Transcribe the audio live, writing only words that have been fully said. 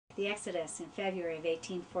The Exodus in February of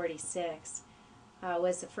 1846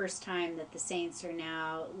 was the first time that the saints are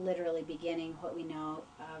now literally beginning what we know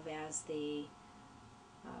of as the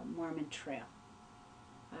Mormon Trail.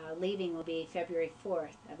 Leaving will be February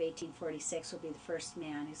 4th of 1846 will be the first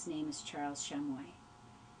man. His name is Charles Chamois.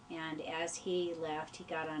 And as he left, he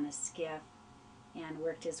got on a skiff and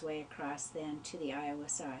worked his way across then to the Iowa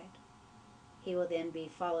side. He will then be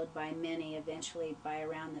followed by many. Eventually, by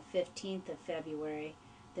around the 15th of February,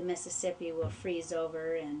 the Mississippi will freeze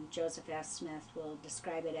over, and Joseph F. Smith will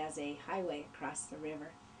describe it as a highway across the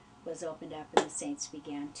river was opened up, and the saints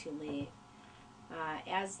began to leave.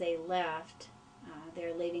 As they left,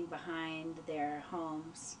 they're leaving behind their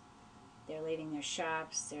homes, they're leaving their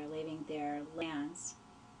shops, they're leaving their lands,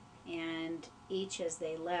 and each as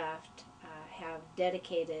they left have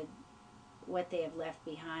dedicated what they have left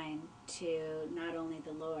behind to not only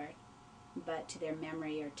the Lord, but to their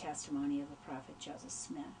memory or testimony of the prophet Joseph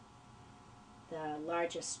Smith. The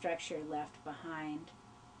largest structure left behind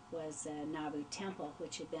was the Nauvoo Temple,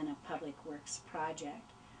 which had been a public works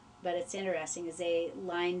project. But it's interesting, as they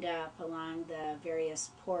lined up along the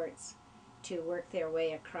various ports to work their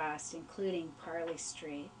way across, including Parley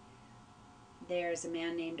Street, there's a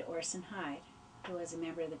man named Orson Hyde, who was a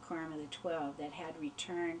member of the Quorum of the 12 that had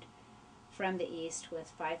returned from the east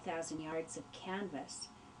with 5,000 yards of canvas.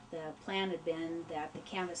 The plan had been that the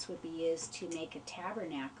canvas would be used to make a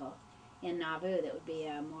tabernacle in Nauvoo that would be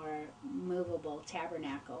a more movable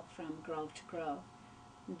tabernacle from grove to grove.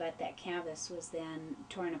 But that canvas was then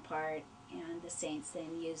torn apart, and the saints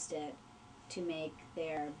then used it to make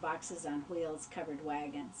their boxes on wheels covered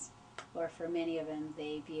wagons, or for many of them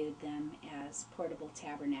they viewed them as portable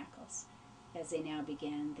tabernacles as they now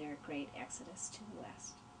began their great exodus to the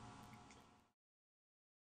west.